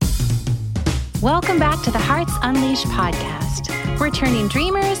Welcome back to the Hearts Unleashed podcast. We're turning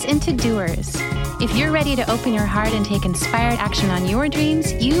dreamers into doers. If you're ready to open your heart and take inspired action on your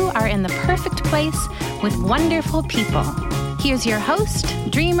dreams, you are in the perfect place with wonderful people. Here's your host,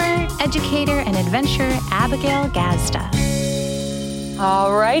 dreamer, educator, and adventurer, Abigail Gazda.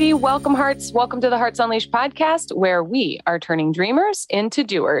 All righty. Welcome, Hearts. Welcome to the Hearts Unleashed podcast, where we are turning dreamers into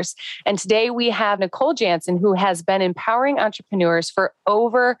doers. And today we have Nicole Jansen, who has been empowering entrepreneurs for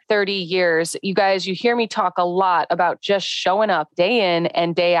over 30 years. You guys, you hear me talk a lot about just showing up day in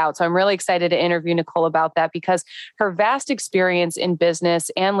and day out. So I'm really excited to interview Nicole about that because her vast experience in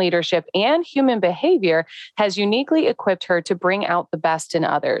business and leadership and human behavior has uniquely equipped her to bring out the best in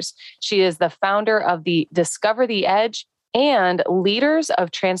others. She is the founder of the Discover the Edge and Leaders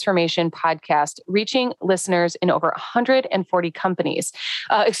of Transformation podcast, reaching listeners in over 140 countries.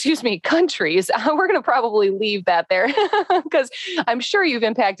 We're going to probably leave that there because I'm sure you've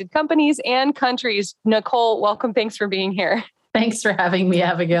impacted companies and countries. Nicole, welcome. Thanks for being here. Thanks for having me,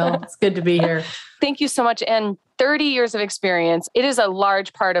 Abigail. It's good to be here. Thank you so much. And 30 years of experience. It is a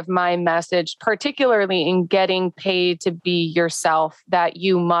large part of my message, particularly in getting paid to be yourself, that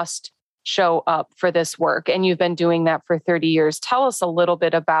you must show up for this work. And you've been doing that for 30 years. Tell us a little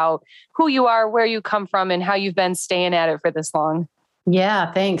bit about who you are, where you come from, and how you've been staying at it for this long.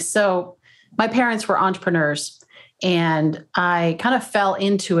 Yeah, thanks. So my parents were entrepreneurs and I kind of fell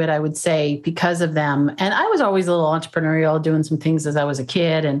into it, I would say, because of them. And I was always a little entrepreneurial, doing some things as I was a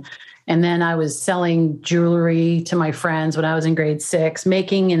kid. And then I was selling jewelry to my friends when I was in grade 6,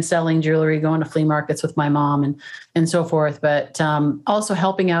 making and selling jewelry, going to flea markets with my mom and so forth, but also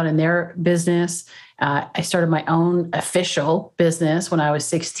helping out in their business. I started my own official business when I was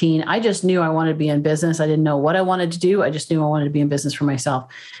 16. I just knew I wanted to be in business. I didn't know what I wanted to do. I just knew I wanted to be in business for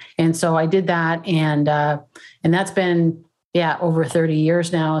myself. And so I did that. And that's been, over 30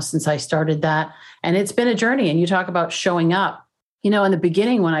 years now since I started that. And it's been a journey. And you talk about showing up. You know, in the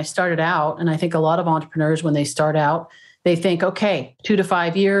beginning, when I started out, and I think a lot of entrepreneurs, when they start out, they think, okay, 2 to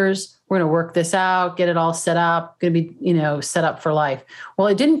 5 years, we're going to work this out, get it all set up, going to be, set up for life. Well,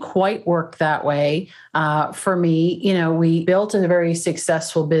 it didn't quite work that way for me. We built a very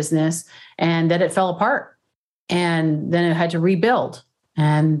successful business and then it fell apart. And then I had to rebuild.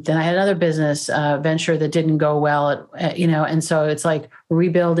 And then I had another business venture that didn't go well, and so it's like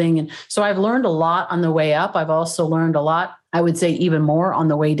rebuilding. And so I've learned a lot on the way up. I've also learned a lot, I would say even more on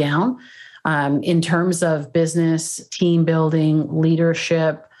the way down in terms of business, team building,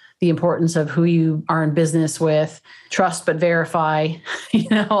 leadership, the importance of who you are in business with, trust but verify,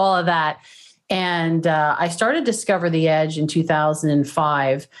 all of that. And I started Discover the Edge in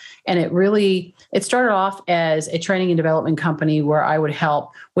 2005. And it started off as a training and development company where I would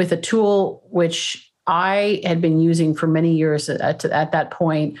help with a tool which I had been using for many years at that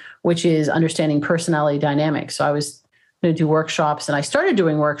point, which is understanding personality dynamics. So I was going to do workshops and I started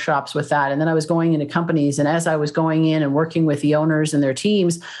doing workshops with that. And then I was going into companies. And as I was going in and working with the owners and their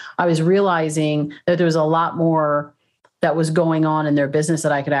teams, I was realizing that there was a lot more that was going on in their business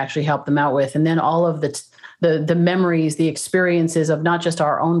that I could actually help them out with. And then all of the memories, the experiences of not just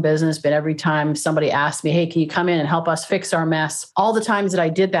our own business, but every time somebody asked me, hey, can you come in and help us fix our mess? All the times that I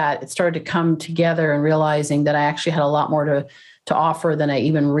did that, it started to come together and realizing that I actually had a lot more to offer than I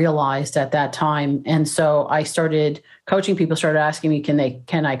even realized at that time. And so I started coaching people, started asking me, can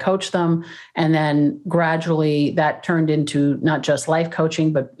I coach them? And then gradually that turned into not just life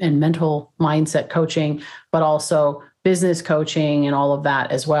coaching, but in mental mindset coaching, but also business coaching and all of that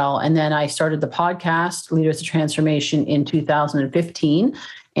as well. And then I started the podcast, Leaders of Transformation, in 2015.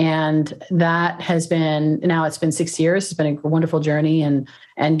 And that has been, now it's been 6 years. It's been a wonderful journey and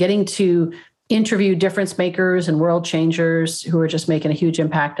getting to interview difference makers and world changers who are just making a huge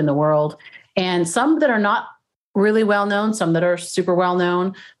impact in the world. And some that are not really well known, some that are super well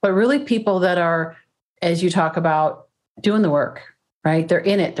known, but really people that are, as you talk about, doing the work, right? They're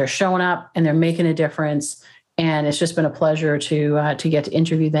in it, they're showing up and they're making a difference. And it's just been a pleasure to get to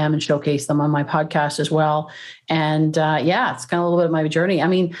interview them and showcase them on my podcast as well. And it's kind of a little bit of my journey. I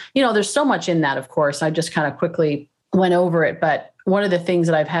mean, there's so much in that, of course. I just kind of quickly went over it. But one of the things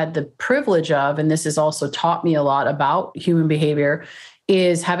that I've had the privilege of, and this has also taught me a lot about human behavior,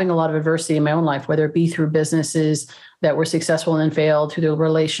 is having a lot of adversity in my own life, whether it be through businesses that were successful and then failed, through the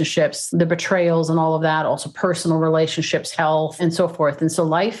relationships, the betrayals and all of that, also personal relationships, health, and so forth. And so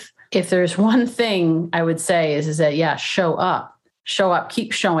life, if there's one thing I would say is that, show up,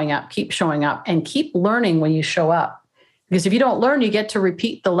 keep showing up, and keep learning when you show up. Because if you don't learn, you get to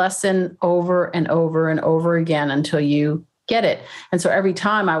repeat the lesson over and over and over again until you get it. And so every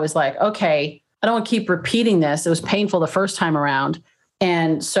time I was like, okay, I don't want to keep repeating this. It was painful the first time around.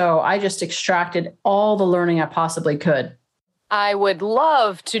 And so I just extracted all the learning I possibly could. I would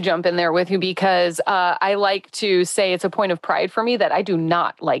love to jump in there with you because I like to say it's a point of pride for me that I do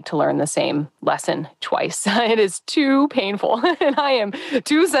not like to learn the same lesson twice. It is too painful and I am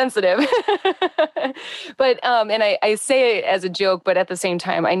too sensitive. But, and I say it as a joke, but at the same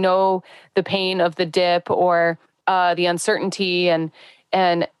time, I know the pain of the dip or the uncertainty and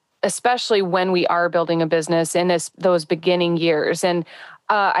especially when we are building a business in those beginning years. And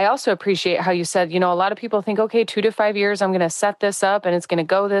I also appreciate how you said, a lot of people think, okay, 2 to 5 years, I'm going to set this up and it's going to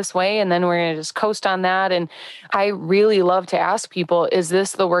go this way. And then we're going to just coast on that. And I really love to ask people, is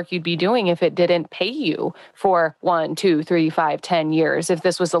this the work you'd be doing if it didn't pay you for 1, 2, 3, 5, 10 years, if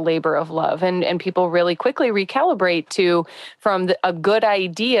this was a labor of love? And people really quickly recalibrate from a good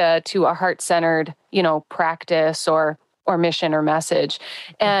idea to a heart-centered, practice or mission or message.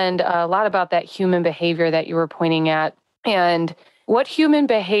 And a lot about that human behavior that you were pointing at. And what human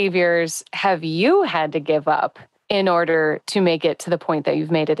behaviors have you had to give up in order to make it to the point that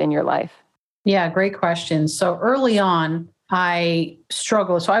you've made it in your life? Yeah, great question. So early on, I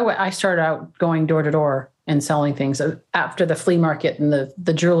struggled. So I started out going door to door and selling things after the flea market and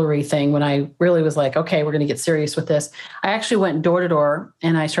the jewelry thing. When I really was like, okay, we're going to get serious with this. I actually went door to door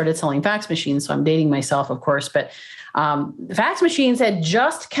and I started selling fax machines. So I'm dating myself, of course, but fax machines had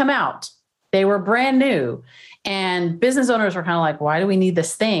just come out. They were brand new. And business owners were kind of like, why do we need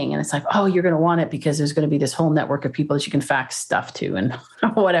this thing? And it's like, oh, you're going to want it because there's going to be this whole network of people that you can fax stuff to and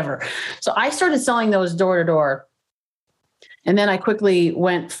whatever. So I started selling those door to door. And then I quickly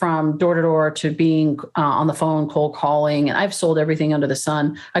went from door to door to being on the phone, cold calling. And I've sold everything under the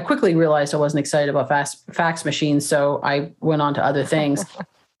sun. I quickly realized I wasn't excited about fax machines. So I went on to other things.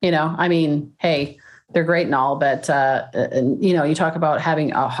 Hey, they're great and all, but, you talk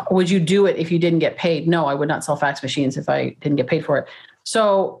about would you do it if you didn't get paid? No, I would not sell fax machines if I didn't get paid for it.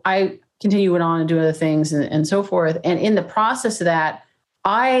 So I continued on and do other things and so forth. And in the process of that,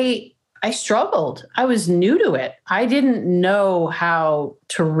 I struggled. I was new to it. I didn't know how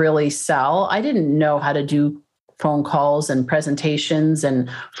to really sell. I didn't know how to do phone calls and presentations and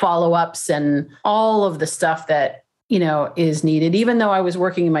follow-ups and all of the stuff that is needed, even though I was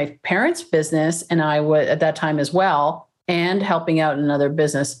working in my parents' business and I was at that time as well, and helping out in another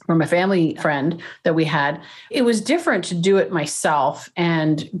business from a family friend that we had. It was different to do it myself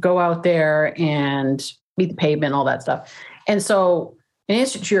and go out there and beat the pavement, all that stuff. And so in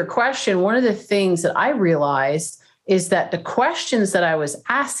answer to your question, one of the things that I realized is that the questions that I was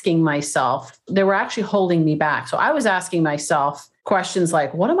asking myself, they were actually holding me back. So I was asking myself questions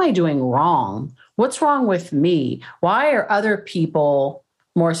like, what am I doing wrong? What's wrong with me? Why are other people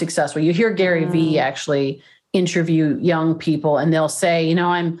more successful? You hear Gary Vee actually interview young people and they'll say,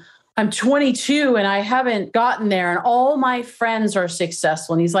 I'm 22 and I haven't gotten there and all my friends are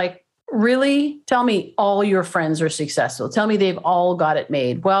successful. And he's like, really? Tell me all your friends are successful. Tell me they've all got it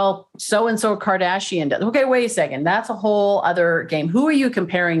made. Well, so-and-so Kardashian does. Okay, wait a second. That's a whole other game. Who are you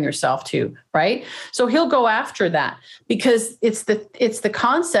comparing yourself to, right? So he'll go after that because it's the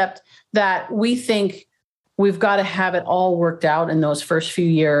concept that we think we've got to have it all worked out in those first few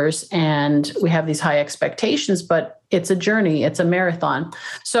years. And we have these high expectations, but it's a journey. It's a marathon.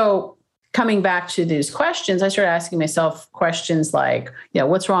 So coming back to these questions, I started asking myself questions like,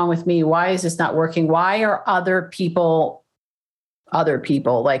 what's wrong with me? Why is this not working? Why are other people,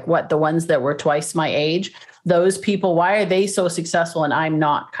 like what, the ones that were twice my age, those people, why are they so successful and I'm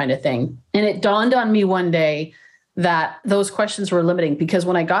not, kind of thing? And it dawned on me one day that those questions were limiting because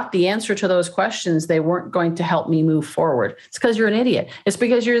when I got the answer to those questions, they weren't going to help me move forward. It's because you're an idiot. It's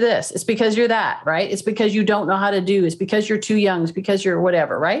because you're this. It's because you're that, right? It's because you don't know how to do. It's because you're too young. It's because you're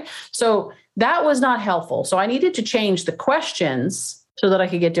whatever, right? So that was not helpful. So I needed to change the questions so that I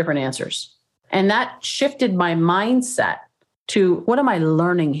could get different answers. And that shifted my mindset to what am I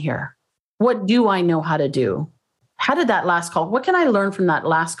learning here? What do I know how to do? How did that last call? What can I learn from that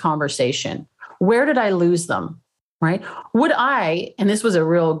last conversation? Where did I lose them? Right? Would I, and this was a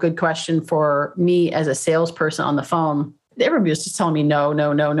real good question for me as a salesperson on the phone, everybody was just telling me no.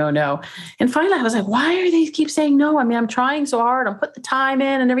 And finally I was like, why are they keep saying no? I mean, I'm trying so hard. I'm putting the time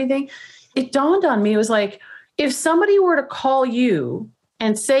in and everything. It dawned on me. It was like, if somebody were to call you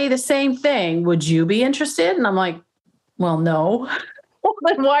and say the same thing, would you be interested? And I'm like, well, no. Well,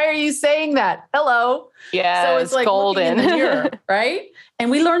 then why are you saying that? Hello. Yeah. So it's like golden. looking in the mirror, right? And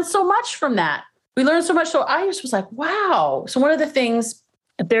we learned so much from that. We learned so much. So I just was like, wow. So one of the things,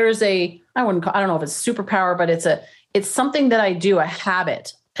 there's I don't know if it's superpower, but it's something that I do, a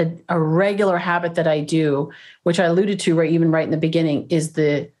habit. a regular habit that I do, which I alluded to right in the beginning, is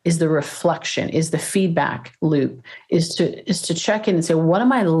the reflection, is the feedback loop, is to check in and say, what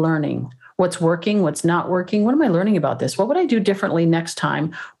am I learning? What's working? What's not working? What am I learning about this? What would I do differently next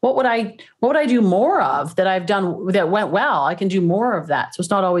time? What would I do more of that I've done that went well? I can do more of that. So it's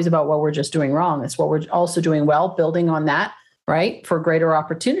not always about what we're just doing wrong. It's what we're also doing well, building on that, right? For greater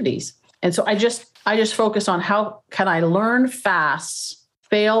opportunities. And so I just focus on how can I learn fast,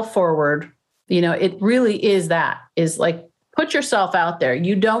 fail forward. It really is like, put yourself out there.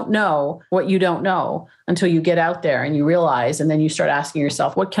 You don't know what you don't know until you get out there and you realize, and then you start asking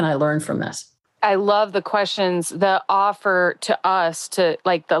yourself, what can I learn from this? I love the questions, the offer to us, to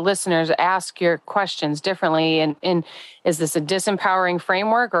like the listeners, ask your questions differently. And is this a disempowering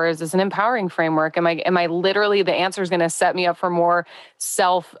framework or is this an empowering framework? Am I literally, the answer is going to set me up for more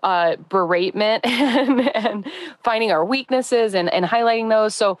self beratement and finding our weaknesses and highlighting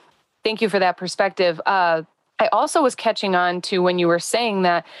those. So thank you for that perspective. I also was catching on to when you were saying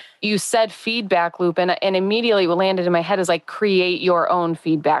that you said feedback loop, and immediately what landed in my head is like, create your own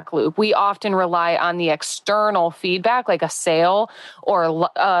feedback loop. We often rely on the external feedback, like a sale or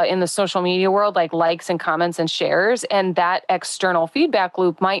in the social media world, like likes and comments and shares. And that external feedback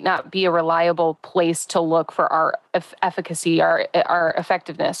loop might not be a reliable place to look for our efficacy, our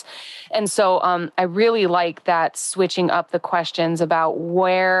effectiveness. And so I really like that, switching up the questions about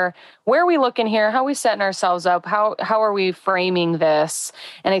where we looking here, how we setting ourselves up, how are we framing this?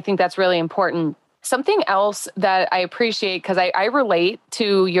 And I think that's really important. Something else that I appreciate, because I relate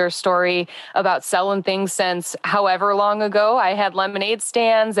to your story about selling things since however long ago. I had lemonade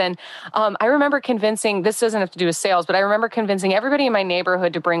stands, and I remember convincing, this doesn't have to do with sales, but I remember convincing everybody in my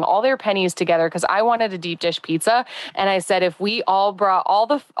neighborhood to bring all their pennies together because I wanted a deep dish pizza. And I said, if we all brought all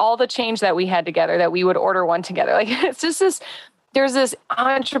the change that we had together, that we would order one together. Like, it's just this. There's this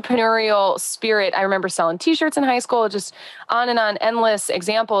entrepreneurial spirit. I remember selling t-shirts in high school, just on and on, endless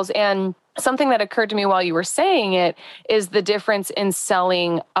examples. And something that occurred to me while you were saying it is the difference in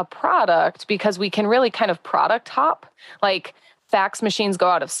selling a product, because we can really kind of product hop. Like, fax machines go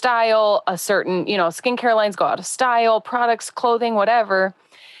out of style, a certain, skincare lines go out of style, products, clothing, whatever.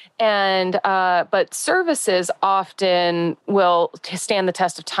 And, but services often will stand the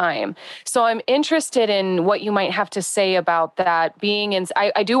test of time. So I'm interested in what you might have to say about that being in,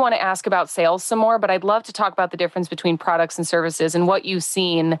 I do want to ask about sales some more, but I'd love to talk about the difference between products and services and what you've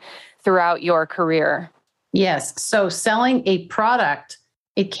seen throughout your career. Yes. So selling a product,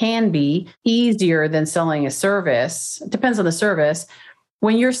 it can be easier than selling a service. It depends on the service.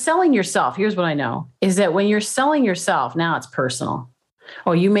 When you're selling yourself, here's what I know, is that when you're selling yourself, now it's personal.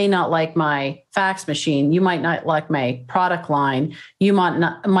 Oh, you may not like my fax machine. You might not like my product line. You might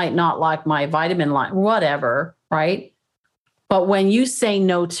not like my vitamin line, whatever, right? But when you say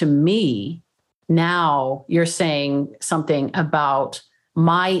no to me, now you're saying something about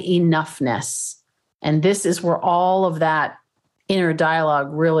my enoughness. And this is where all of that inner dialogue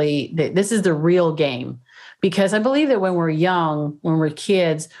really, this is the real game. Because I believe that when we're young, when we're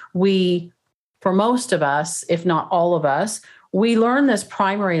kids, for most of us, if not all of us, we learn this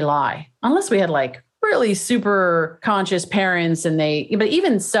primary lie, unless we had like really super conscious parents but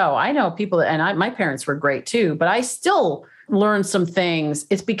even so, I know people my parents were great too, but I still learned some things.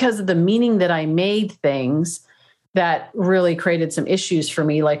 It's because of the meaning that I made things that really created some issues for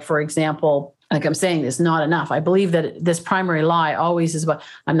me. Like, for example, like I'm saying, this not enough. I believe that this primary lie always is about,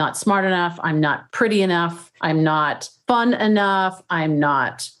 I'm not smart enough. I'm not pretty enough. I'm not fun enough. I'm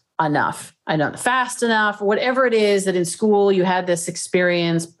not enough. I'm not fast enough, whatever it is that in school you had this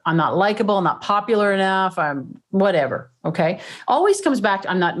experience. I'm not likable, I'm not popular enough. I'm whatever. Okay. Always comes back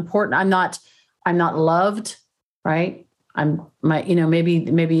to, I'm not important. I'm not loved. Right.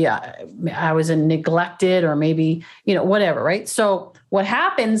 Maybe I was neglected, or maybe, whatever. Right. So what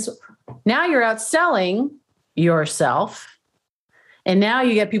happens now, you're out selling yourself, and now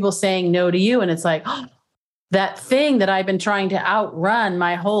you get people saying no to you. And it's like, oh, that thing that I've been trying to outrun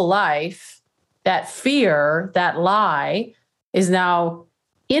my whole life, that fear, that lie, is now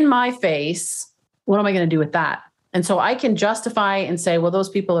in my face. What am I going to do with that? And so I can justify and say, well, those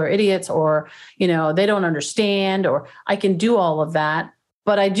people are idiots, or, they don't understand, or I can do all of that.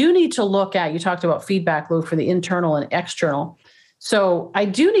 But I do need to look at, you talked about feedback loop for the internal and external. So I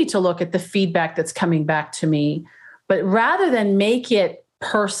do need to look at the feedback that's coming back to me, but rather than make it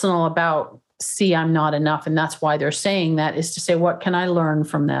personal about, see, I'm not enough, and that's why they're saying that, is to say, what can I learn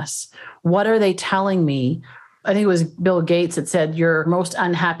from this? What are they telling me? I think it was Bill Gates that said your most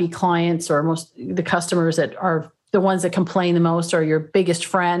unhappy clients, or the customers that are the ones that complain the most are your biggest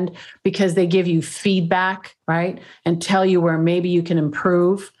friend because they give you feedback, right? And tell you where maybe you can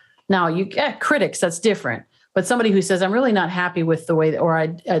improve. Now, you get critics, that's different. But somebody who says, I'm really not happy with the way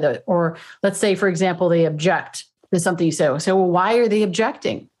that, or let's say, for example, they object to something you say. Well, why are they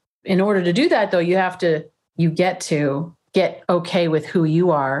objecting? In order to do that, though, you get to get okay with who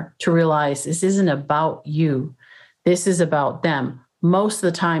you are, to realize this isn't about you. This is about them. Most of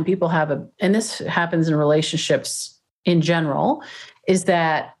the time people and this happens in relationships in general, is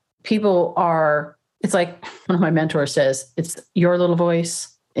that it's like one of my mentors says, it's your little voice,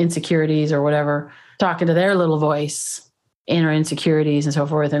 insecurities or whatever, talking to their little voice, inner insecurities and so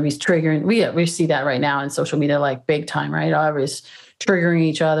forth. And he's triggering, we see that right now in social media, like big time, right? Everybody's triggering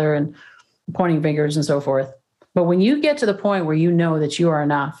each other and pointing fingers and so forth. But when you get to the point where you know that you are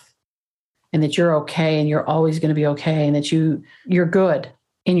enough and that you're okay and you're always going to be okay and that you're good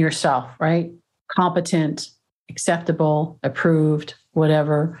in yourself, right? Competent, acceptable, approved,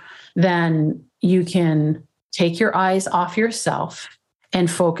 whatever, then you can take your eyes off yourself and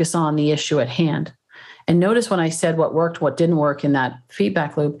focus on the issue at hand. And notice when I said what worked, what didn't work in that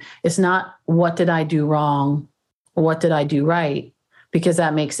feedback loop, it's not what did I do wrong? What did I do right? Because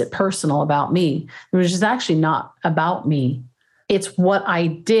that makes it personal about me, which is actually not about me. It's what I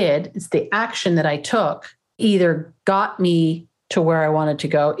did. It's the action that I took either got me to where I wanted to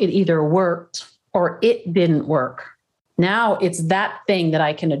go. It either worked or it didn't work. Now it's that thing that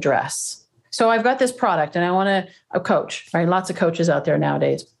I can address. So I've got this product and I want a coach, right? Lots of coaches out there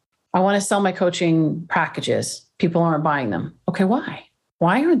nowadays. I want to sell my coaching packages. People aren't buying them. Okay, why?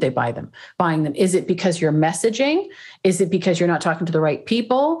 Why aren't they buying them? Is it because you're messaging? Is it because you're not talking to the right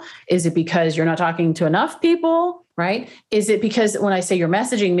people? Is it because you're not talking to enough people, right? Is it because when I say your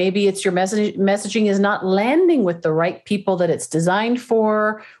messaging, maybe it's your messaging is not landing with the right people that it's designed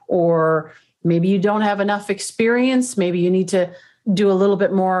for, or maybe you don't have enough experience. Maybe you need to do a little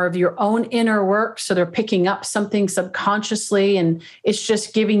bit more of your own inner work. So they're picking up something subconsciously and it's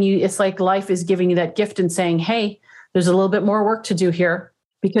just it's like life is giving you that gift and saying, hey, there's a little bit more work to do here.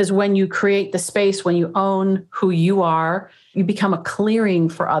 Because when you create the space, when you own who you are, you become a clearing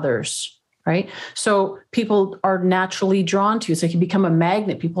for others, right? So people are naturally drawn to you. So you become a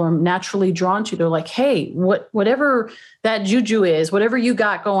magnet. People are naturally drawn to you. They're like, hey, whatever that juju is, whatever you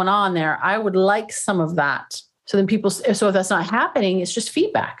got going on there, I would like some of that. So if that's not happening, it's just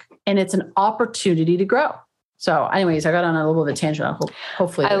feedback and it's an opportunity to grow. So anyways, I got on a little bit of a tangent.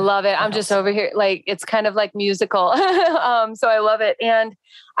 Hopefully I love it. I'm just over here. Like, it's kind of like musical. So I love it. And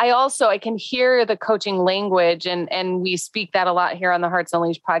I can hear the coaching language and we speak that a lot here on the Hearts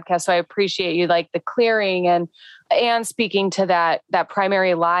Unleashed podcast. So I appreciate you, like the clearing and speaking to that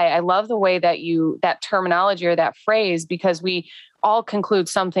primary lie. I love the way that terminology or that phrase, because we all conclude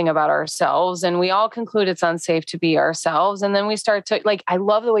something about ourselves and we all conclude it's unsafe to be ourselves. And then we start to I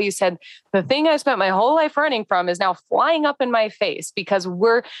love the way you said, the thing I spent my whole life running from is now flying up in my face because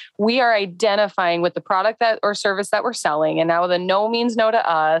we are identifying with the product or service that we're selling. And now the no means no to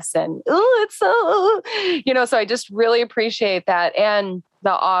us. And it's so, so I just really appreciate that. And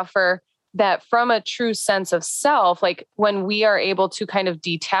the offer that from a true sense of self, like when we are able to kind of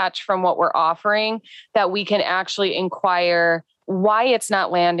detach from what we're offering, that we can actually inquire why it's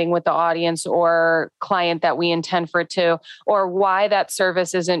not landing with the audience or client that we intend for it to, or why that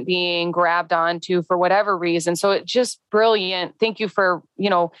service isn't being grabbed onto for whatever reason. So it's just brilliant. Thank you for,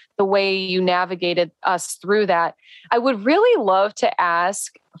 the way you navigated us through that. I would really love to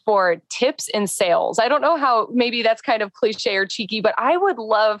ask for tips in sales. I don't know how, maybe that's kind of cliche or cheeky, but I would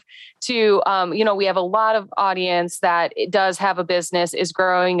love to, we have a lot of audience that it does have a business, is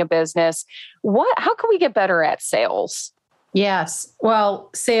growing a business. How can we get better at sales? Yes. Well,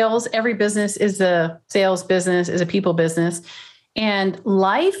 sales, every business is a sales business, is a people business. And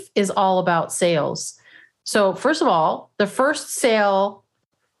life is all about sales. So first of all, the first sale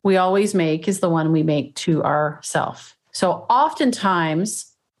we always make is the one we make to ourselves. So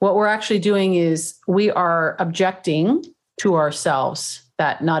oftentimes what we're actually doing is we are objecting to ourselves,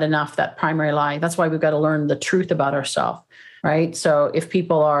 that not enough, that primary lie. That's why we've got to learn the truth about ourselves, right? So if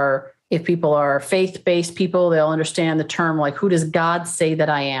people are faith-based people, they'll understand the term, like, who does God say that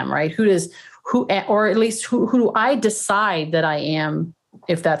I am, right? Who do I decide that I am,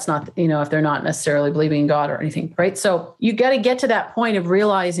 if that's not, if they're not necessarily believing in God or anything, right? So you got to get to that point of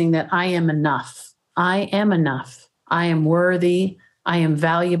realizing that I am enough. I am enough. I am worthy. I am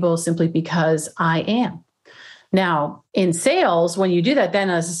valuable simply because I am. Now, in sales, when you do that, then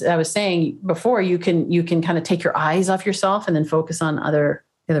as I was saying before, you can kind of take your eyes off yourself and then focus on other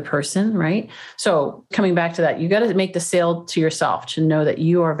the other person, right? So coming back to that, you got to make the sale to yourself to know that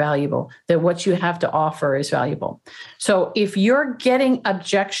you are valuable, that what you have to offer is valuable. So if you're getting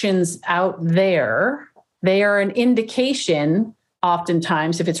objections out there, they are an indication,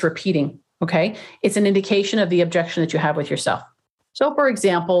 oftentimes, if it's repeating, okay, it's an indication of the objection that you have with yourself. So for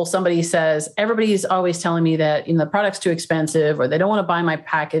example, somebody says, everybody's always telling me that, the product's too expensive, or they don't want to buy my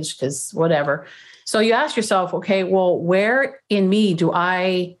package because whatever. So you ask yourself, okay, well, where in me do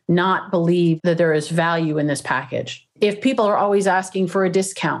I not believe that there is value in this package? If people are always asking for a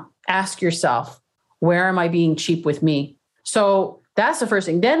discount, ask yourself, where am I being cheap with me? So that's the first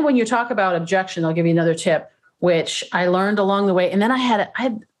thing. Then when you talk about objection, I'll give you another tip, which I learned along the way. And then I had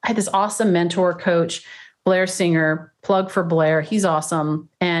this awesome mentor coach, Blair Singer, plug for Blair. He's awesome.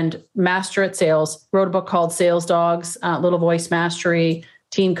 And master at sales, wrote a book called Sales Dogs, Little Voice Mastery,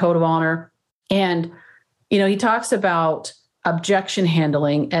 Team Code of Honor. And, he talks about objection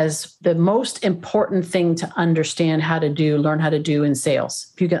handling as the most important thing to understand how to do, learn how to do in sales.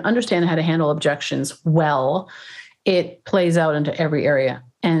 If you can understand how to handle objections well, it plays out into every area.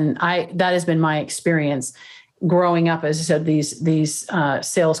 And that has been my experience growing up, as I said, these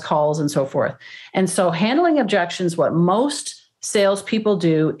sales calls and so forth. And so handling objections, what most salespeople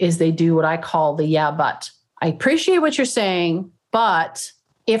do is they do what I call the yeah, but. I appreciate what you're saying, but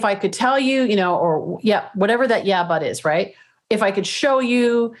if I could tell you, or yeah, whatever that yeah, but is, right? If I could show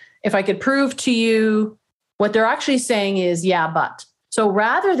you, if I could prove to you, what they're actually saying is yeah, but. So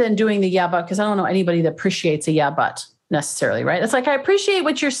rather than doing the yeah, but, because I don't know anybody that appreciates a yeah, but necessarily, right? It's like, I appreciate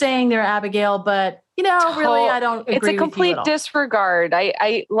what you're saying there, Abigail, but really, I don't agree with you at all. It's a complete disregard.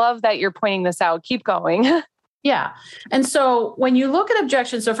 I love that you're pointing this out. Keep going. Yeah. And so when you look at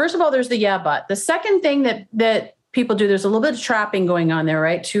objections, so first of all, there's the yeah, but. The second thing that people do, there's a little bit of trapping going on there,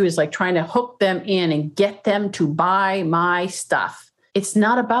 right? Too, is like trying to hook them in and get them to buy my stuff. It's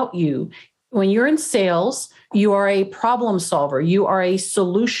not about you. When you're in sales, you are a problem solver. You are a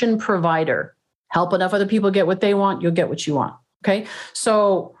solution provider. Help enough other people get what they want, you'll get what you want. Okay.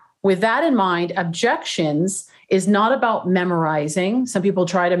 So with that in mind, objections is not about memorizing. Some people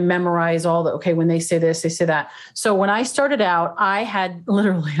try to memorize okay, when they say this, they say that. So when I started out, I had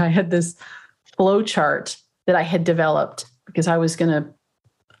this flow chart that I had developed because I was going to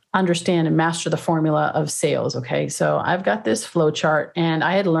understand and master the formula of sales. Okay. So I've got this flow chart and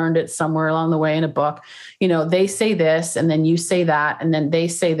I had learned it somewhere along the way in a book. They say this and then you say that, and then they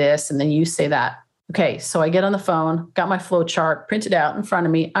say this and then you say that. Okay. So I get on the phone, got my flow chart printed out in front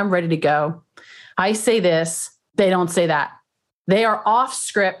of me. I'm ready to go. I say this, they don't say that. They are off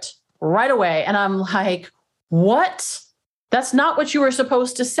script right away. And I'm like, what? That's not what you were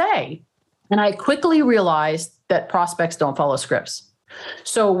supposed to say. And I quickly realized that prospects don't follow scripts.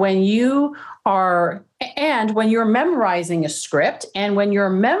 So when you're memorizing a script and when you're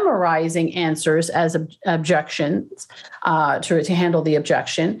memorizing answers as objections to handle the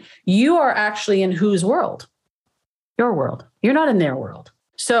objection, you are actually in whose world? Your world. You're not in their world.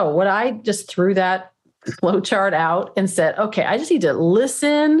 So what I just threw that flow chart out and said, okay, I just need to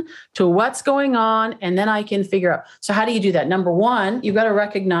listen to what's going on and then I can figure out. So how do you do that? Number one, you've got to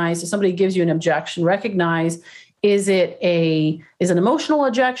recognize if somebody gives you an objection, recognize, is it an emotional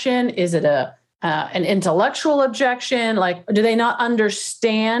objection? Is it an intellectual objection? Like, do they not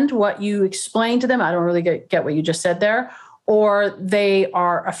understand what you explained to them? I don't really get what you just said there. Or they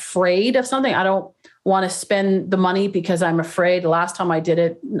are afraid of something. I don't want to spend the money because I'm afraid. Last time I did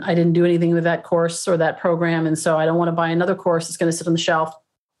it, I didn't do anything with that course or that program. And so I don't want to buy another course that's going to sit on the shelf.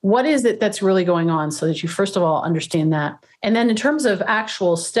 What is it that's really going on so that you, first of all, understand that? And then in terms of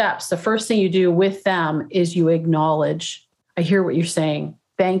actual steps, the first thing you do with them is you acknowledge, I hear what you're saying.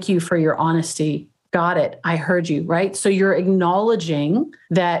 Thank you for your honesty. Got it. I heard you, right? So you're acknowledging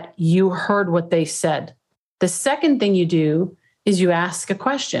that you heard what they said. The second thing you do is you ask a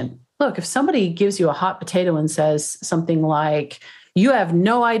question. Look, if somebody gives you a hot potato and says something like, you have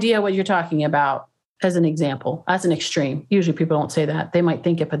no idea what you're talking about, as an example, as an extreme. Usually people don't say that. They might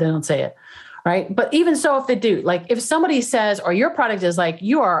think it, but they don't say it, right? But even so, if they do, like if somebody says, or your product is like,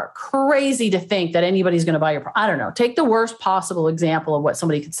 you are crazy to think that anybody's going to buy your product. I don't know. Take the worst possible example of what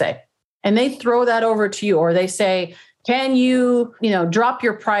somebody could say. And they throw that over to you, or they say, can you, drop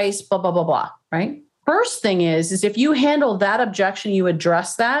your price, blah, blah, blah, blah, right? First thing is if you handle that objection, you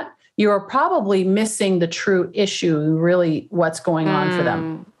address that, you're probably missing the true issue, really what's going on for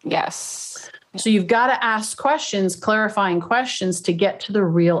them. Yes. So you've got to ask questions, clarifying questions to get to the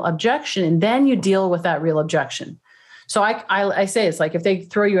real objection. And then you deal with that real objection. So I say, it's like, if they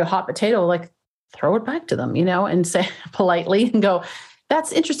throw you a hot potato, like throw it back to them, and say politely and go,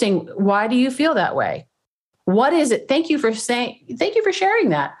 that's interesting. Why do you feel that way? What is it? Thank you for sharing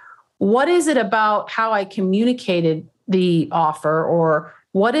that. What is it about how I communicated the offer, or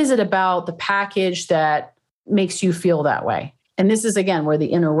what is it about the package that makes you feel that way? And this is, again, where the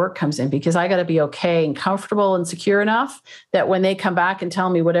inner work comes in, because I got to be okay and comfortable and secure enough that when they come back and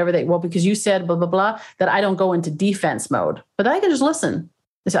tell me whatever because you said blah, blah, blah, that I don't go into defense mode, but I can just listen.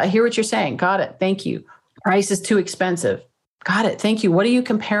 I hear what you're saying. Got it. Thank you. Price is too expensive. Got it. Thank you. What are you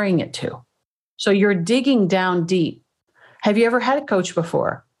comparing it to? So you're digging down deep. Have you ever had a coach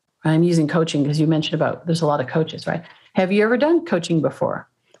before? I'm using coaching because you mentioned there's a lot of coaches, right? Have you ever done coaching before?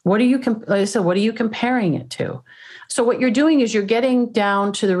 What are you comparing it to? So what you're doing is you're getting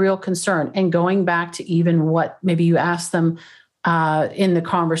down to the real concern and going back to even what maybe you asked them in the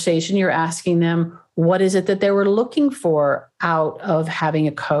conversation. You're asking them, what is it that they were looking for out of having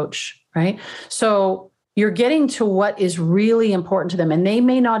a coach, right? So you're getting to what is really important to them. And they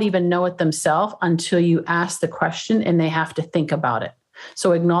may not even know it themselves until you ask the question and they have to think about it.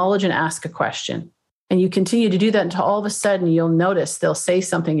 So acknowledge and ask a question. And you continue to do that until all of a sudden you'll notice they'll say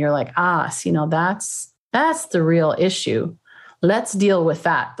something. You're like, that's the real issue. Let's deal with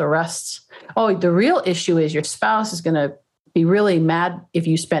that. The rest. Oh, the real issue is your spouse is going to be really mad if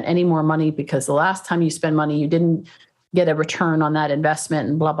you spent any more money because the last time you spent money, you didn't get a return on that investment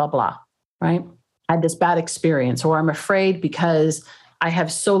and blah, blah, blah. Right? I had this bad experience, or I'm afraid because I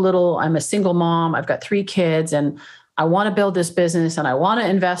have so little. I'm a single mom. I've got 3 kids and I want to build this business and I want to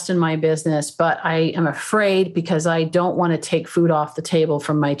invest in my business, but I am afraid because I don't want to take food off the table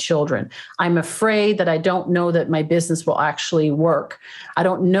from my children. I'm afraid that I don't know that my business will actually work. I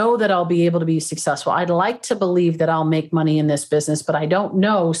don't know that I'll be able to be successful. I'd like to believe that I'll make money in this business, but I don't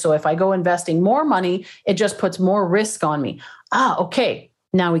know. So if I go investing more money, it just puts more risk on me. Okay.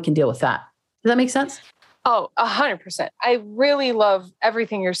 Now we can deal with that. Does that make sense? Oh, 100%. I really love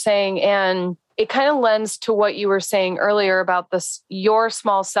everything you're saying. And it kind of lends to what you were saying earlier about this, your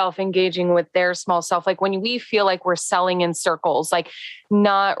small self engaging with their small self. Like when we feel like we're selling in circles, like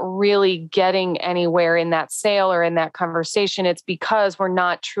not really getting anywhere in that sale or in that conversation, it's because we're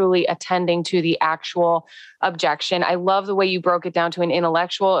not truly attending to the actual objection. I love the way you broke it down to an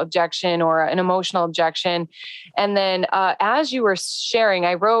intellectual objection or an emotional objection. And then as you were sharing,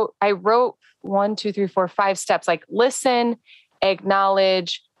 I wrote 1, 2, 3, 4, 5 steps, like listen,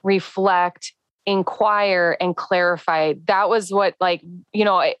 acknowledge, reflect, inquire, and clarify. That was what,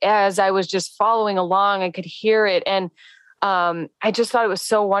 as I was just following along, I could hear it. And I just thought it was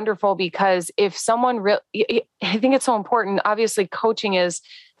so wonderful because if someone I think it's so important. Obviously, coaching is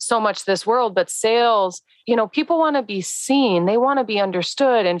so much this world, but sales, people want to be seen. They want to be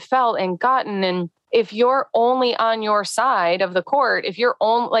understood and felt and gotten. And if you're only on your side of the court, if you're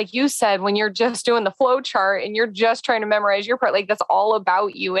only, like you said, when you're just doing the flow chart and you're just trying to memorize your part, like that's all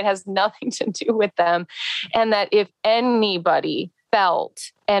about you. It has nothing to do with them. And that if anybody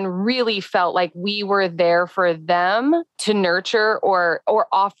felt and really felt like we were there for them to nurture or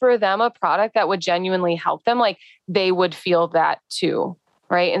offer them a product that would genuinely help them, like they would feel that too.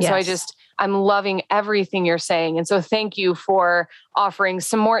 Right. And yes. So I'm loving everything you're saying. And so thank you for offering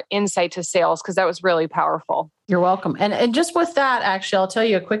some more insight to sales, because that was really powerful. You're welcome. And just with that, actually, I'll tell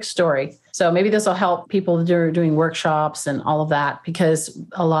you a quick story. So maybe this will help people doing workshops and all of that, because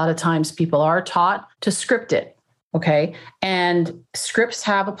a lot of times people are taught to script it. Okay. And scripts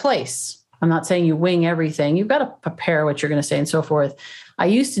have a place. I'm not saying you wing everything. You've got to prepare what you're going to say and so forth. I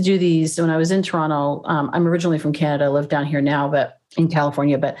used to do these when I was in Toronto. I'm originally from Canada. I live down here now, but in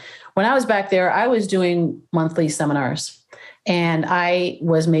California. But when I was back there, I was doing monthly seminars and I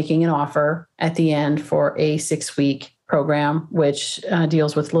was making an offer at the end for a 6-week program, which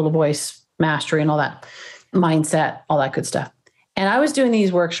deals with little voice mastery and all that mindset, all that good stuff. And I was doing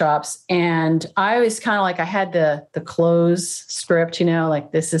these workshops and I was kind of like, I had the close script,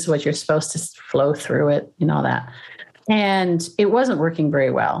 like this is what you're supposed to flow through it, all that. And it wasn't working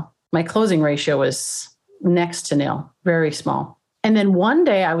very well. My closing ratio was next to nil, very small. And then one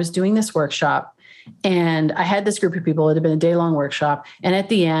day I was doing this workshop and I had this group of people. It had been a day-long workshop. And at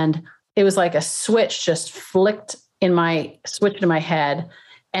the end, it was like a switch just switched in my head.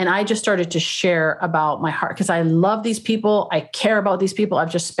 And I just started to share about my heart because I love these people. I care about these people.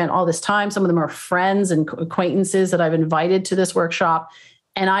 I've just spent all this time. Some of them are friends and acquaintances that I've invited to this workshop.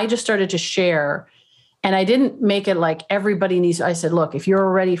 And I just started to share. And I didn't make it like everybody needs. I said, look, if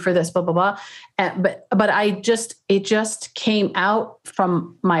you're ready for this, blah, blah, blah. But it just came out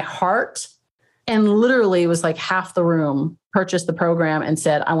from my heart. And literally it was like half the room purchased the program and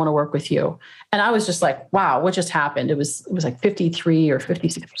said, I want to work with you. And I was just like, wow, what just happened? It was like 53 or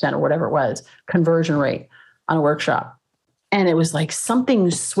 56% or whatever it was, conversion rate on a workshop. And it was like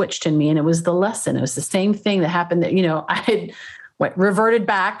something switched in me, and it was the lesson. It was the same thing that happened that, I had reverted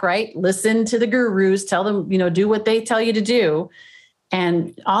back, right? Listen to the gurus, tell them, do what they tell you to do.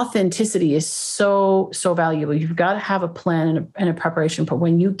 And authenticity is so, so valuable. You've got to have a plan and a preparation. But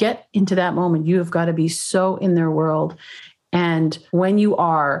when you get into that moment, you have got to be so in their world. And when you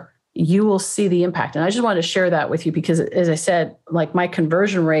are, you will see the impact. And I just wanted to share that with you because, as I said, like my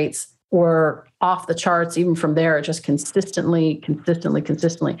conversion rates were off the charts, even from there, just consistently,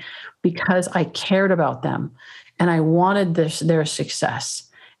 because I cared about them and I wanted their success.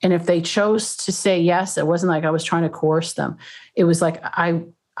 And if they chose to say yes, it wasn't like I was trying to coerce them. It was like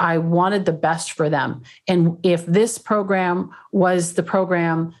I wanted the best for them. And if this program was the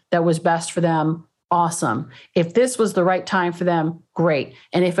program that was best for them, awesome. If this was the right time for them, great.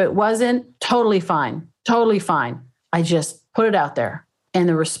 And if it wasn't, totally fine. I just put it out there. And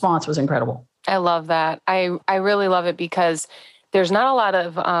the response was incredible. I love that. I really love it because there's not a lot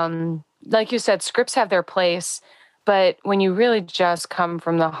of, like you said, scripts have their place. But when you really just come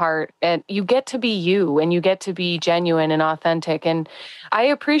from the heart and you get to be you and you get to be genuine and authentic. And I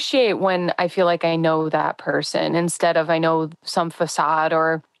appreciate when I feel like I know that person instead of I know some facade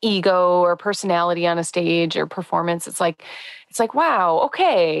or ego or personality on a stage or performance. It's like, wow,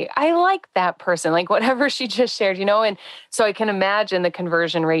 okay, I like that person, like whatever she just shared, and so I can imagine the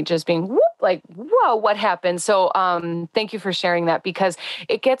conversion rate just being whoop, like, whoa, what happened? So thank you for sharing that because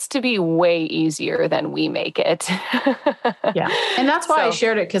it gets to be way easier than we make it. Yeah. And that's why I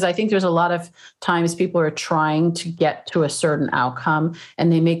shared it, because I think there's a lot of times people are trying to get to a certain outcome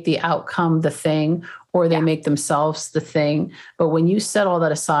and they make the outcome the thing, or they make themselves the thing. But when you set all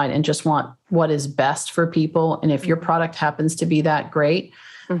that aside and just want what is best for people, and if your product happens to be that great,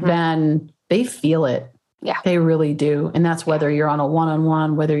 then they feel it. Yeah, they really do. And that's whether you're on a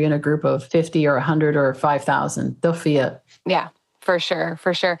one-on-one, whether you're in a group of 50 or 100 or 5,000, they'll feel it. Yeah, for sure.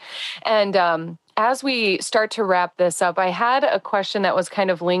 And as we start to wrap this up, I had a question that was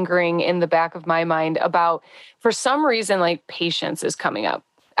kind of lingering in the back of my mind about, for some reason, like patience is coming up.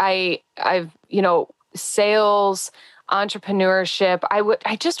 I've sales, entrepreneurship.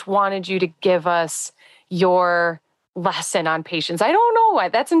 I just wanted you to give us your lesson on patience. I don't know why.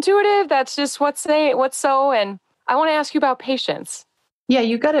 That's intuitive. That's just what's so. And I want to ask you about patience. Yeah,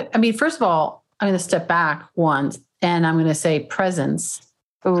 you got to, first of all, I'm going to step back once and I'm going to say presence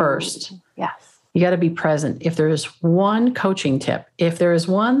first. Yes. You got to be present. If there is one coaching tip, if there is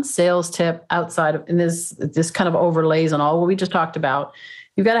one sales tip outside of, and this kind of overlays on all what we just talked about,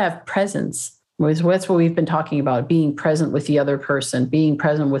 you've got to have presence. That's what we've been talking about, being present with the other person, being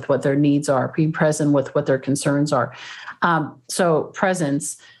present with what their needs are, being present with what their concerns are. So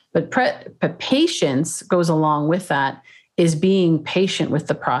presence, but patience goes along with that, is being patient with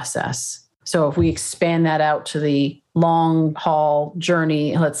the process. So if we expand that out to the long haul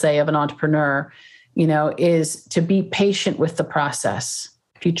journey, let's say, of an entrepreneur, is to be patient with the process.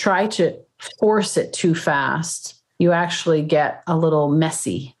 If you try to force it too fast, you actually get a little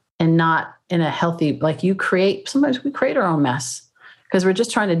messy and not in a healthy, sometimes we create our own mess because we're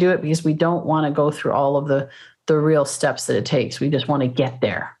just trying to do it because we don't want to go through all of the real steps that it takes. We just want to get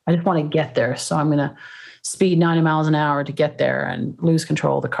there. I just want to get there. So I'm going to speed 90 miles an hour to get there and lose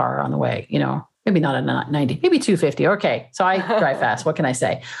control of the car on the way, maybe not at 90, maybe 250. Okay. So I drive fast. What can I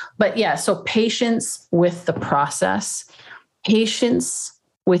say? But yeah, so patience with the process, patience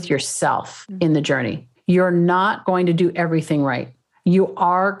with yourself in the journey. You're not going to do everything right. You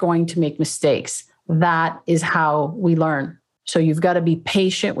are going to make mistakes. That is how we learn. So you've got to be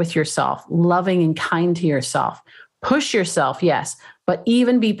patient with yourself, loving and kind to yourself. Push yourself, yes, but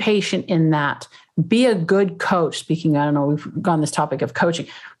even be patient in that. Be a good coach. Speaking, I don't know, we've gone this topic of coaching.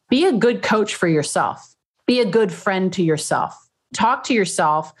 Be a good coach for yourself. Be a good friend to yourself. Talk to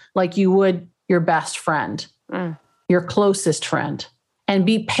yourself like you would your best friend, your closest friend, and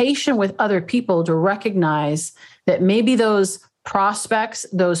be patient with other people to recognize that maybe those prospects,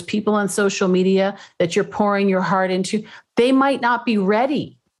 those people on social media that you're pouring your heart into, they might not be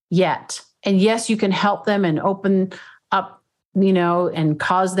ready yet. And yes, you can help them and open up, and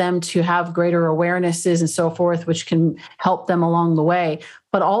cause them to have greater awarenesses and so forth, which can help them along the way.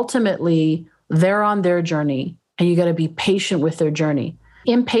 But ultimately, they're on their journey and you got to be patient with their journey.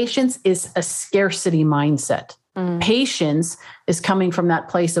 Impatience is a scarcity mindset. Patience is coming from that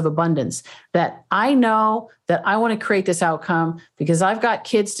place of abundance that I know that I want to create this outcome because I've got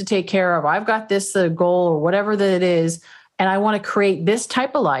kids to take care of. I've got this goal or whatever that it is. And I want to create this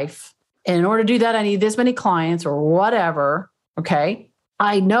type of life. And in order to do that, I need this many clients or whatever. Okay.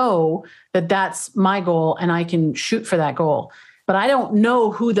 I know that that's my goal and I can shoot for that goal, but I don't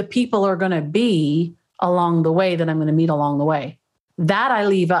know who the people are going to be along the way that I'm going to meet along the way. That I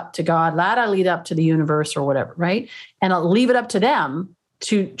leave up to God, that I leave up to the universe or whatever, right? And I'll leave it up to them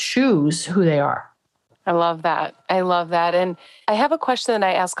to choose who they are. I love that. I love that. And I have a question that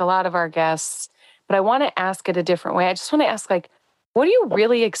I ask a lot of our guests, but I want to ask it a different way. I just want to ask, like, what are you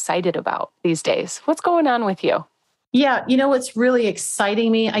really excited about these days? What's going on with you? Yeah, what's really exciting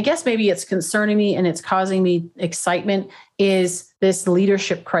me, I guess maybe it's concerning me and it's causing me excitement, is this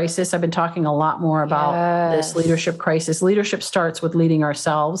leadership crisis. I've been talking a lot more about this leadership crisis. Leadership starts with leading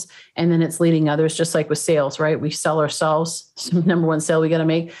ourselves, and then it's leading others, just like with sales, right? We sell ourselves, number one sale we got to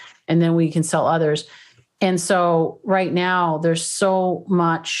make, and then we can sell others. And so right now there's so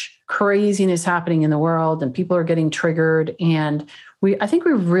much craziness happening in the world and people are getting triggered. And I think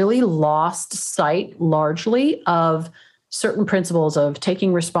we've really lost sight largely of certain principles of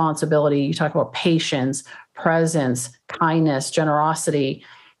taking responsibility. You talk about patience, presence, kindness, generosity,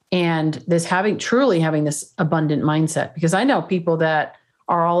 and this truly having this abundant mindset. Because I know people that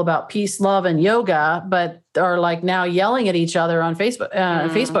are all about peace, love, and yoga, but are like now yelling at each other on Facebook.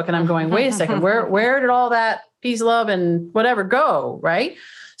 And I'm going, wait a second, where did all that peace, love, and whatever go, right?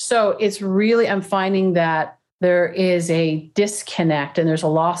 So it's really, I'm finding that there is a disconnect and there's a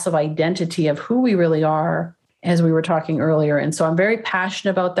loss of identity of who we really are, as we were talking earlier. And so I'm very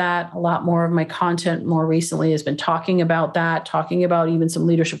passionate about that. A lot more of my content more recently has been talking about that, talking about even some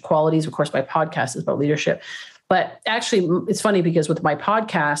leadership qualities. Of course, my podcast is about leadership. But actually, it's funny because with my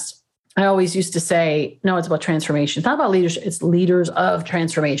podcast, I always used to say, no, it's about transformation. It's not about leadership. It's leaders of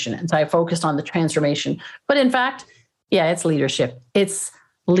transformation. And so I focused on the transformation. But in fact, yeah, it's leadership. It's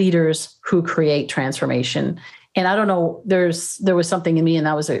leaders who create transformation. And I don't know, there was something in me, and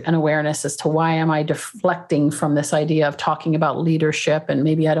that was an awareness as to why am I deflecting from this idea of talking about leadership, and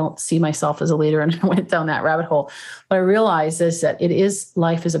maybe I don't see myself as a leader, and I went down that rabbit hole. What I realized is that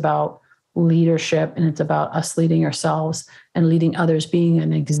life is about leadership, and it's about us leading ourselves and leading others, being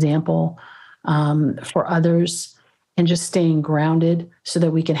an example for others, and just staying grounded so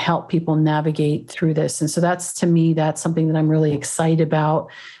that we can help people navigate through this. And so that's something that I'm really excited about,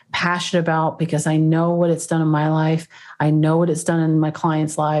 passionate about, because I know what it's done in my life. I know what it's done in my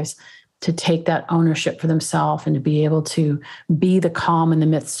clients' lives, to take that ownership for themselves and to be able to be the calm in the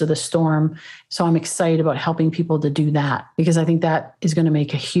midst of the storm. So I'm excited about helping people to do that, because I think that is going to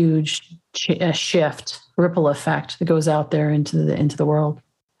make a huge shift, ripple effect that goes out there into the world.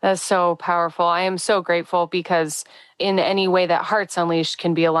 That's so powerful. I am so grateful, because in any way that Hearts Unleashed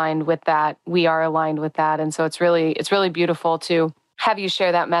can be aligned with that, we are aligned with that. And so it's really beautiful to have you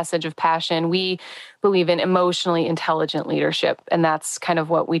share that message of passion. We believe in emotionally intelligent leadership, and that's kind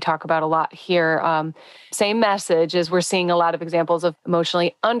of what we talk about a lot here. Same message as we're seeing a lot of examples of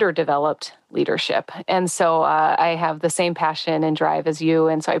emotionally underdeveloped leadership. And so I have the same passion and drive as you,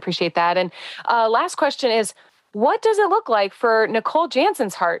 and so I appreciate that. And last question is, what does it look like for Nicole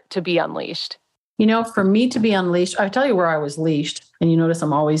Jansen's heart to be unleashed? For me to be unleashed, I'll tell you where I was leashed. And you notice I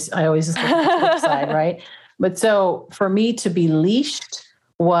always just look at the flip side, right? But so for me to be leashed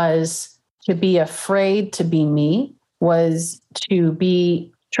was to be afraid to be me, was to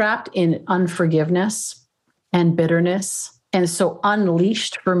be trapped in unforgiveness and bitterness. And so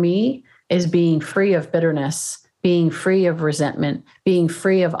unleashed for me is being free of bitterness, being free of resentment, being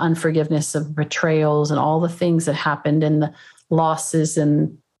free of unforgiveness, of betrayals and all the things that happened and the losses,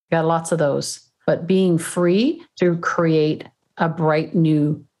 and got lots of those. But being free to create a bright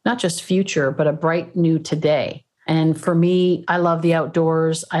new, not just future, but a bright new today. And for me, I love the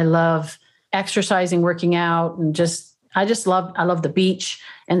outdoors. I love exercising, working out, and I love the beach.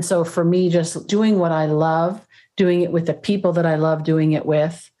 And so for me, just doing what I love, doing it with the people that I love doing it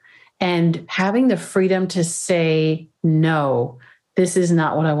with, and having the freedom to say, no, this is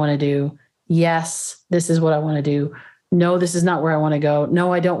not what I want to do. Yes, this is what I want to do. No, this is not where I want to go.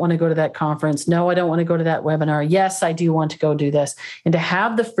 No, I don't want to go to that conference. No, I don't want to go to that webinar. Yes, I do want to go do this. And to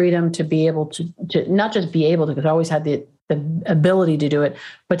have the freedom to be able to not just be able to, because I always had the ability to do it,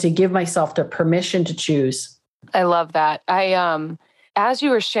 but to give myself the permission to choose. I love that. As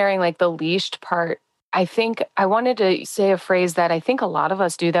you were sharing like the leashed part, I think I wanted to say a phrase that I think a lot of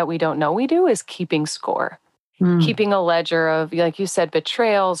us do that we don't know we do, is keeping score. Keeping a ledger of, like you said,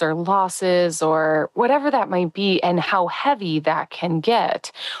 betrayals or losses or whatever that might be, and how heavy that can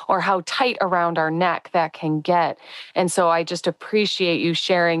get, or how tight around our neck that can get. And so I just appreciate you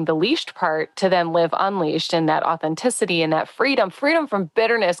sharing the leashed part to then live unleashed, and that authenticity and that freedom from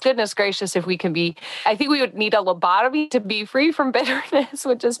bitterness. Goodness gracious, if we can be, I think we would need a lobotomy to be free from bitterness,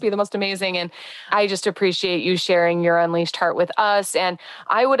 would just be the most amazing. And I just appreciate you sharing your unleashed heart with us. And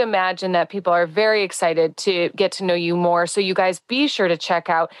I would imagine that people are very excited to get to know you more. So you guys be sure to check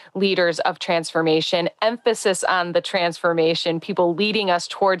out Leaders of Transformation, emphasis on the transformation, people leading us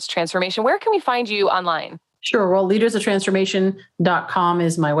towards transformation. Where can we find you online? Sure. Well, leadersoftransformation.com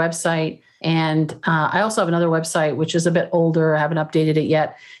is my website. And I also have another website, which is a bit older. I haven't updated it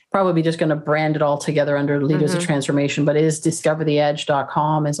yet. Probably just going to brand it all together under Leaders of Transformation, but it is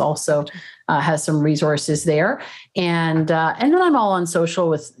discovertheedge.com is also has some resources there. And then I'm all on social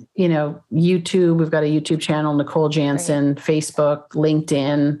with, YouTube. We've got a YouTube channel, Nicole Jansen, Facebook,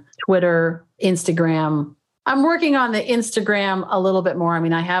 LinkedIn, Twitter, Instagram. I'm working on the Instagram a little bit more. I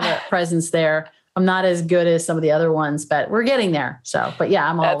mean, I have a presence there. I'm not as good as some of the other ones, but we're getting there. So, but yeah,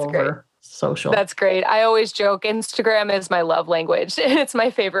 I'm all over social. That's great. I always joke Instagram is my love language. It's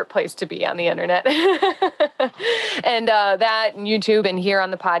my favorite place to be on the internet. And that and YouTube and here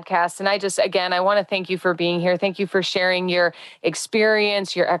on the podcast. And I want to thank you for being here. Thank you for sharing your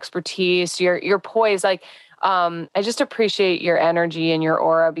experience, your expertise, your poise. I just appreciate your energy and your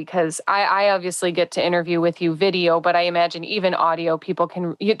aura because I obviously get to interview with you video, but I imagine even audio people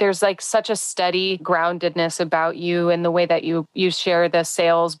there's such a steady groundedness about you and the way that you share the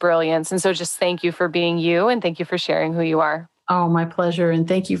sales brilliance. And so just thank you for being you and thank you for sharing who you are. Oh, my pleasure. And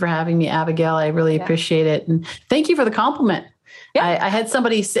thank you for having me, Abigail. I really appreciate it. And thank you for the compliment. Yeah. I had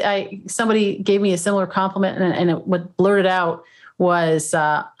somebody gave me a similar compliment and what blurted out was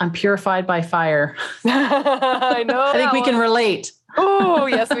I'm purified by fire. I know. I think we can relate. Oh,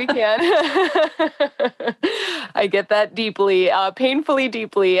 yes, we can. I get that deeply, painfully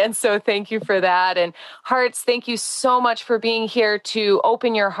deeply. And so thank you for that. And Hearts, thank you so much for being here to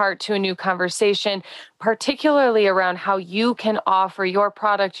open your heart to a new conversation, particularly around how you can offer your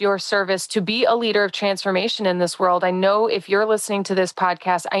product, your service to be a leader of transformation in this world. I know if you're listening to this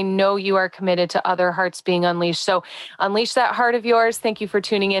podcast, I know you are committed to other hearts being unleashed. So unleash that heart of yours. Thank you for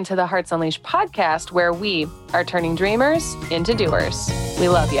tuning into the Hearts Unleashed podcast, where we are turning dreamers into doers. We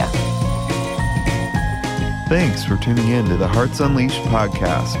love you. Thanks for tuning in to the Hearts Unleashed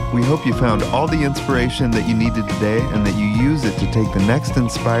podcast. We hope you found all the inspiration that you needed today and that you use it to take the next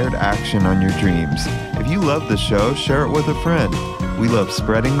inspired action on your dreams. If you love the show, share it with a friend. We love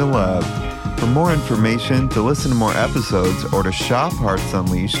spreading the love. For more information, to listen to more episodes, or to shop Hearts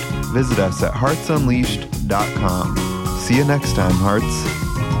Unleashed, visit us at heartsunleashed.com. See you next time, Hearts.